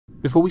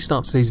Before we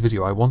start today's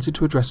video, I wanted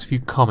to address a few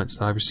comments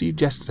that I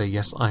received yesterday.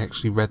 Yes, I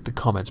actually read the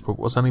comments, but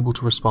was unable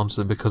to respond to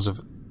them because of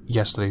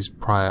yesterday's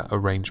prior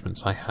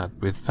arrangements I had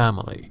with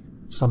family.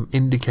 Some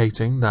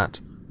indicating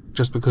that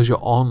just because you're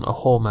on a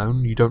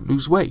hormone, you don't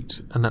lose weight,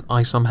 and that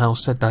I somehow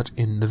said that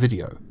in the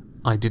video.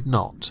 I did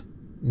not.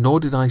 Nor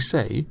did I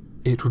say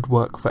it would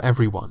work for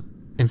everyone.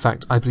 In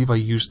fact, I believe I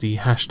used the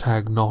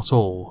hashtag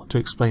 #NotAll to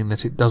explain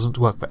that it doesn't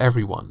work for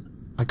everyone.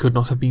 I could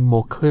not have been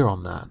more clear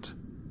on that.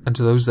 And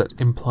to those that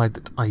implied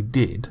that I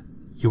did,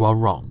 you are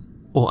wrong.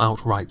 Or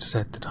outright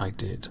said that I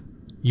did.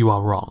 You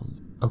are wrong,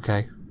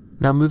 okay?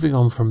 Now moving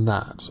on from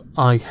that,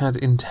 I had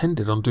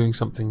intended on doing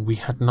something we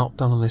had not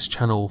done on this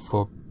channel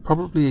for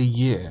probably a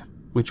year,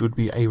 which would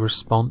be a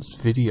response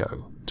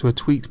video to a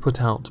tweet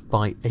put out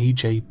by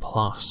AJ+,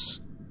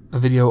 a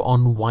video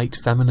on white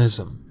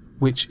feminism,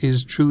 which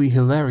is truly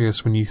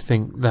hilarious when you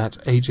think that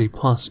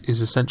AJ+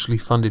 is essentially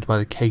funded by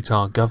the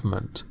Qatar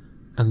government,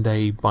 and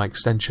they, by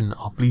extension,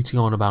 are bleating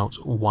on about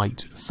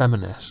white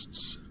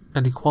feminists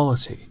and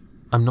equality.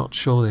 I'm not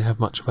sure they have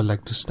much of a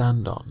leg to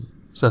stand on.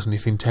 Certainly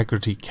if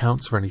integrity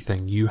counts for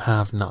anything, you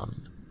have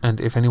none. And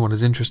if anyone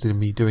is interested in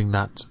me doing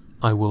that,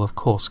 I will of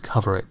course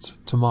cover it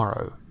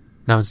tomorrow.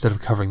 Now instead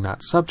of covering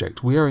that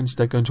subject, we are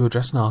instead going to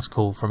address an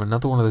article from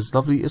another one of those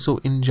lovely little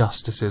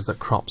injustices that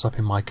crops up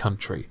in my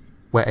country,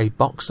 where a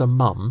boxer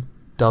mum,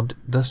 dubbed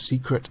the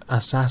Secret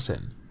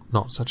Assassin,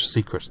 not such a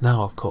secret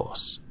now of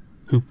course,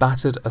 who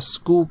battered a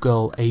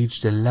schoolgirl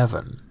aged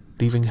 11,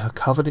 leaving her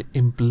covered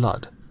in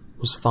blood,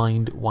 was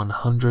fined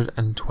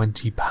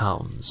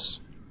 £120.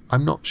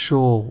 I'm not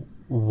sure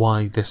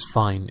why this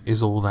fine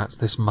is all that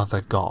this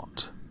mother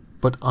got,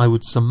 but I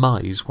would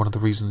surmise one of the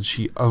reasons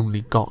she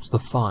only got the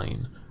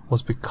fine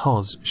was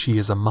because she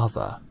is a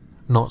mother,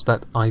 not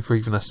that I for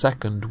even a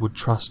second would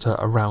trust her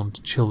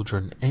around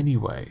children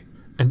anyway,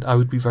 and I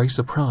would be very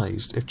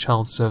surprised if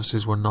child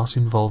services were not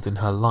involved in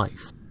her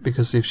life,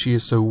 because if she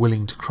is so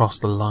willing to cross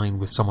the line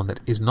with someone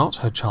that is not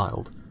her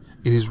child,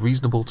 it is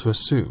reasonable to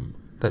assume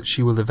that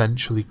she will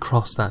eventually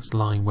cross that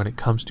line when it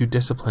comes to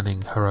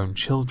disciplining her own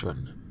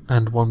children,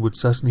 and one would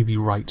certainly be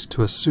right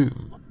to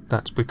assume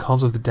that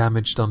because of the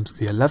damage done to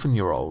the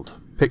 11-year-old,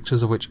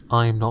 pictures of which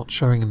I am not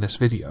showing in this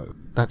video,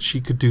 that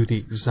she could do the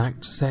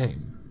exact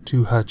same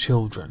to her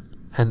children.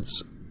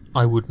 Hence,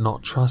 I would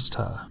not trust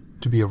her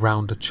to be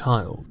around a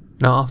child.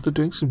 Now, after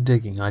doing some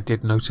digging, I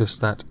did notice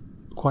that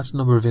quite a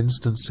number of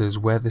instances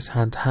where this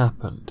had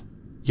happened,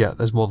 yeah,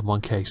 there's more than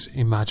one case,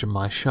 imagine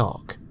my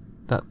shock,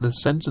 that the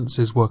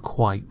sentences were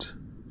quite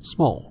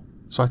small.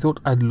 So I thought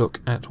I'd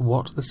look at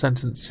what the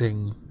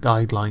sentencing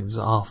guidelines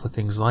are for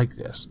things like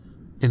this.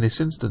 In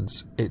this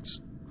instance, it's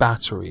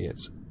battery,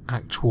 it's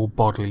actual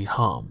bodily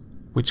harm,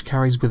 which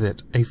carries with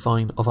it a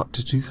fine of up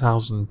to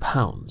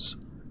 £2,000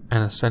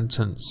 and a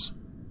sentence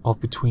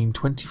of between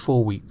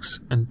 24 weeks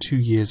and 2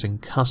 years in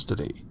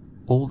custody.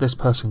 All this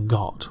person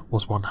got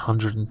was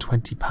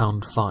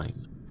 £120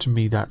 fine. To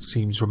me that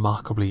seems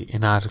remarkably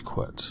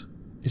inadequate,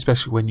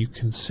 especially when you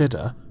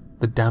consider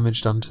the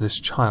damage done to this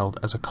child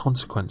as a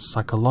consequence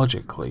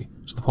psychologically,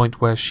 to the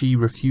point where she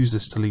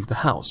refuses to leave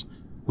the house,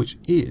 which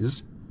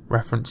is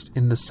referenced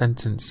in the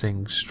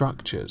sentencing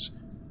structures,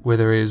 where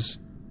there is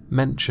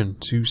mention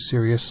to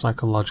serious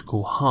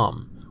psychological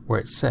harm, where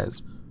it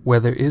says,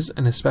 where there is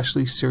an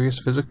especially serious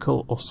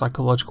physical or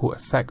psychological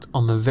effect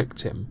on the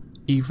victim,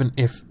 even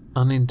if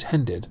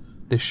unintended,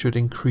 this should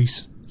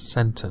increase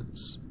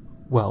sentence.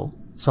 Well,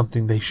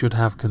 something they should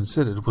have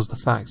considered was the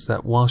fact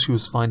that while she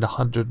was fined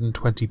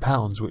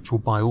 £120, which will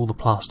buy all the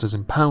plasters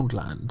in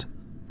Poundland,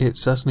 it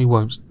certainly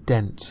won't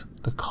dent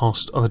the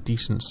cost of a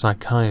decent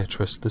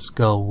psychiatrist this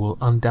girl will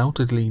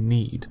undoubtedly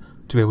need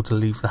to be able to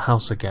leave the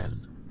house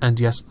again. And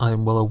yes, I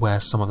am well aware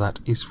some of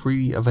that is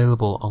freely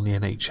available on the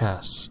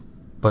NHS,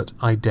 but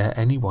I dare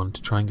anyone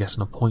to try and get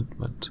an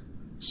appointment.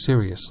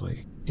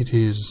 Seriously, it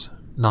is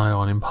nigh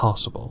on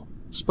impossible,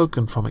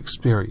 spoken from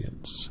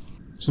experience.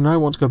 So now I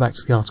want to go back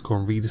to the article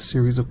and read a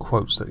series of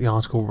quotes that the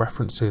article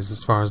references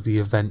as far as the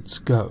events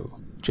go.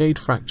 Jade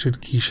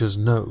fractured Keisha's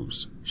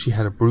nose. She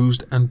had a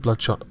bruised and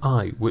bloodshot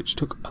eye which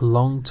took a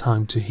long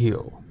time to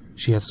heal.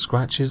 She had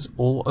scratches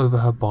all over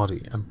her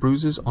body and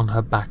bruises on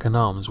her back and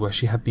arms where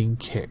she had been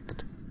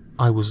kicked.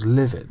 I was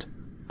livid.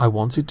 I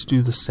wanted to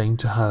do the same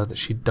to her that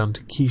she'd done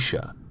to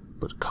Keisha,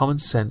 but common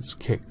sense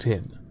kicked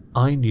in.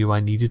 I knew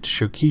I needed to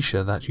show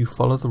Keisha that you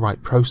follow the right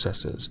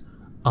processes.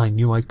 I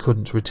knew I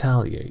couldn't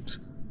retaliate.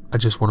 I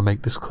just want to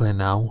make this clear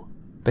now.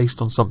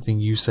 Based on something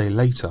you say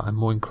later, I'm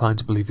more inclined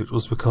to believe it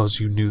was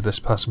because you knew this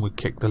person would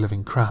kick the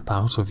living crap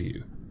out of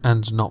you,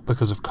 and not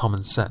because of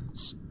common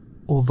sense.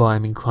 Although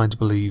I'm inclined to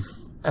believe,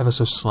 ever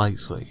so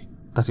slightly,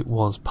 that it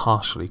was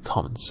partially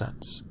common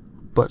sense.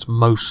 But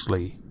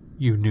mostly,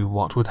 you knew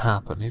what would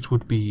happen. It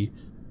would be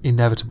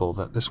inevitable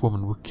that this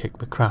woman would kick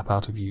the crap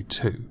out of you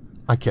too.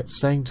 I kept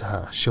saying to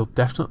her, she'll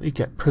definitely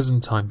get prison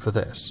time for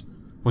this.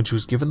 When she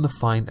was given the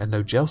fine and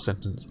no jail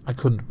sentence, I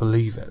couldn't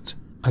believe it.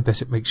 I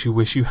bet it makes you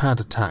wish you had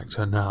attacked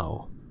her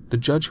now. The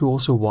judge who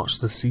also watched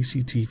the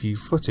CCTV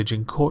footage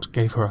in court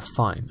gave her a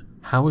fine.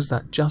 How is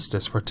that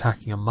justice for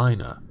attacking a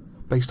minor?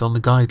 based on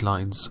the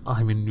guidelines,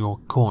 I'm in your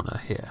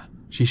corner here.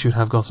 She should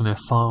have gotten a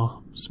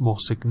far more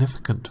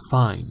significant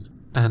fine,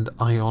 and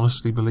I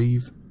honestly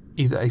believe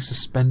either a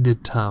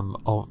suspended term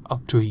of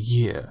up to a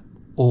year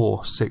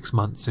or 6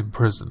 months in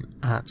prison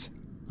at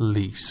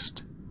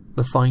least.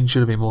 The fine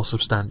should have been more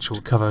substantial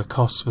to cover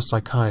costs for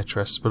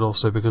psychiatrists, but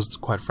also because,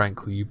 quite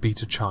frankly, you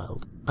beat a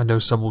child. I know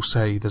some will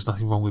say there's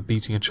nothing wrong with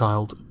beating a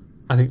child.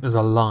 I think there's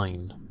a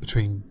line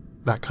between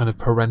that kind of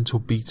parental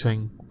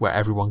beating, where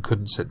everyone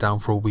couldn't sit down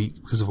for a week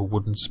because of a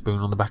wooden spoon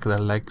on the back of their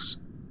legs,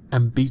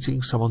 and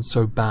beating someone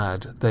so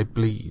bad they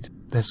bleed,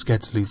 they're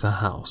scared to leave their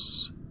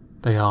house.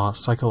 They are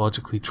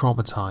psychologically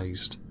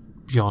traumatized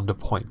beyond a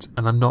point,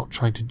 and I'm not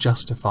trying to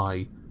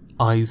justify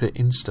either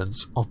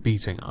instance of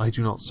beating. I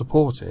do not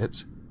support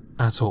it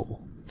at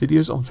all.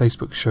 Videos on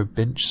Facebook show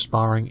Binch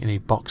sparring in a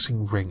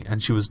boxing ring,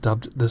 and she was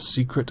dubbed the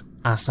secret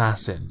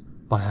assassin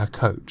by her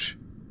coach.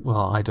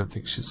 Well, I don't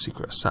think she's a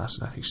secret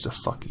assassin, I think she's a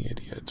fucking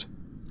idiot.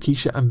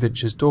 Keisha and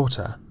Binch's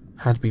daughter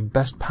had been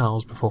best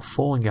pals before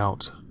falling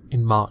out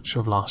in March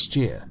of last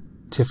year.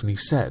 Tiffany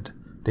said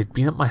they'd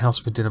been at my house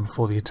for dinner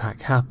before the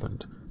attack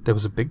happened. There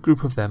was a big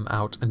group of them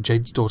out, and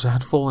Jade's daughter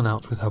had fallen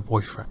out with her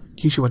boyfriend.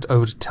 Keisha went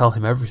over to tell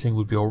him everything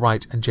would be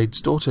alright, and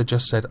Jade's daughter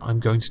just said, "I'm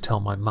going to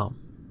tell my mum."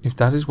 If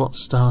that is what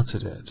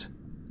started it,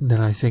 then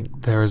I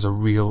think there is a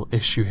real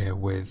issue here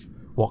with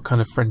what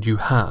kind of friend you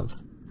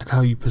have and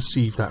how you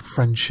perceive that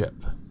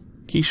friendship.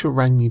 Keisha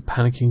rang me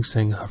panicking,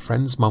 saying her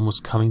friend's mum was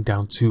coming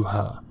down to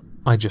her.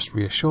 I just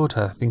reassured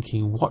her,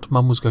 thinking what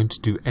mum was going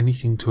to do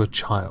anything to a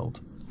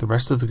child. The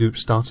rest of the group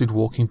started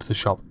walking to the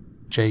shop.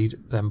 Jade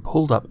then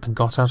pulled up and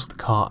got out of the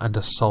car and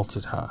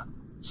assaulted her,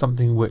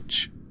 something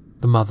which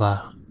the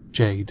mother,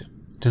 Jade,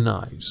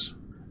 denies.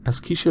 As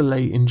Keisha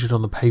lay injured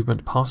on the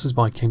pavement,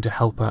 passers-by came to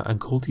help her and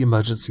called the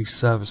emergency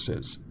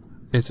services.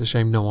 It's a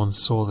shame no one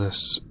saw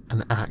this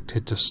and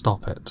acted to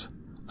stop it.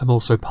 I'm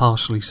also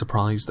partially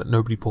surprised that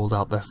nobody pulled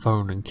out their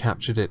phone and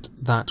captured it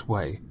that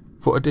way,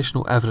 for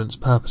additional evidence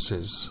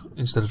purposes,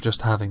 instead of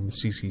just having the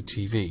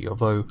CCTV,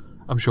 although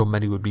I'm sure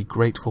many would be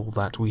grateful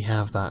that we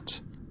have that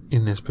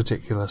in this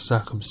particular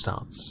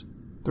circumstance.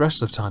 The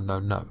rest of the time though,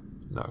 no.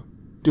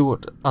 Do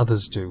what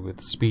others do with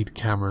speed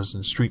cameras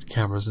and street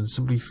cameras and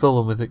simply fill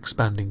them with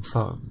expanding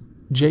foam.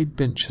 Jade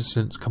Binch has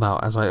since come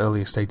out, as I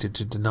earlier stated,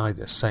 to deny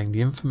this, saying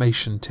the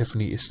information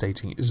Tiffany is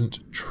stating isn't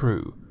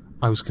true.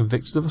 I was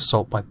convicted of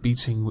assault by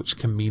beating, which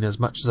can mean as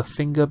much as a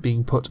finger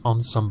being put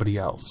on somebody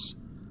else.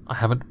 I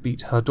haven't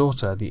beat her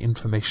daughter, the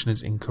information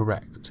is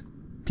incorrect.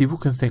 People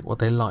can think what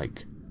they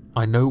like.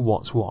 I know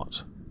what's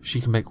what.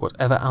 She can make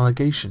whatever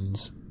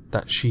allegations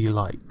that she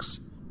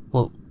likes.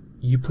 Well,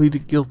 you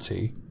pleaded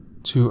guilty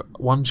to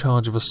one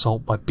charge of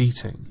assault by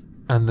beating,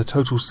 and the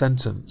total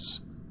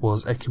sentence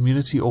was a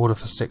community order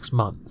for 6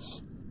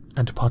 months,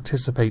 and to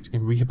participate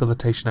in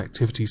rehabilitation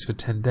activities for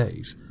 10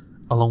 days,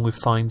 along with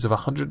fines of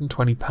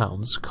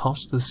 £120,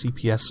 cost to the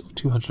CPS of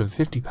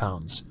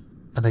 £250,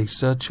 and a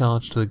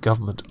surcharge to the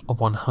government of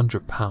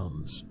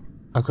 £100.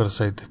 I've got to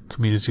say the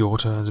community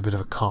order is a bit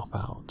of a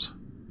cop-out.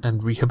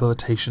 And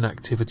rehabilitation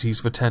activities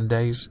for 10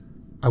 days?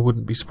 I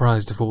wouldn't be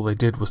surprised if all they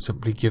did was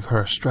simply give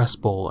her a stress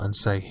ball and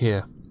say,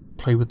 here,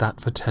 play with that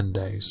for 10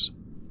 days.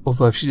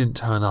 Although if she didn't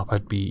turn up,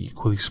 I'd be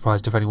equally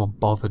surprised if anyone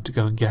bothered to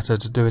go and get her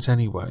to do it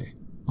anyway.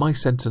 My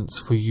sentence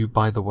for you,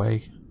 by the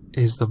way,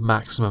 is the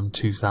maximum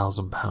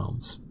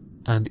 £2,000,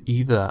 and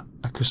either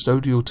a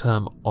custodial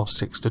term of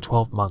 6 to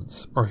 12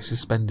 months or a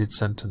suspended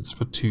sentence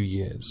for 2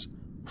 years.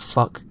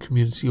 Fuck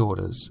community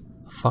orders.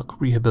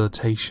 Fuck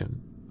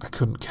rehabilitation. I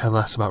couldn't care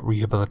less about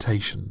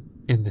rehabilitation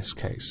in this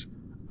case.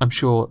 I'm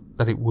sure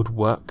that it would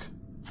work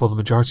for the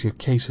majority of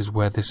cases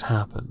where this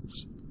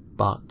happens,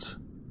 but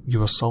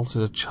you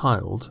assaulted a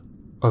child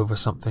over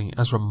something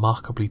as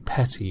remarkably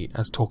petty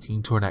as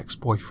talking to an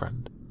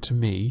ex-boyfriend. To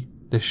me,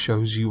 this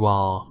shows you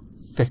are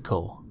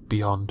fickle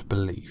beyond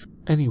belief.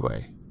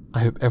 Anyway, I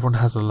hope everyone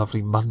has a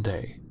lovely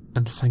Monday,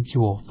 and thank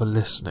you all for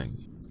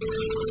listening.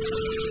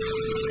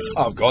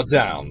 Oh,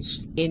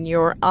 goddowns. In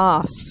your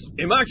arse.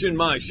 Imagine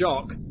my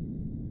shock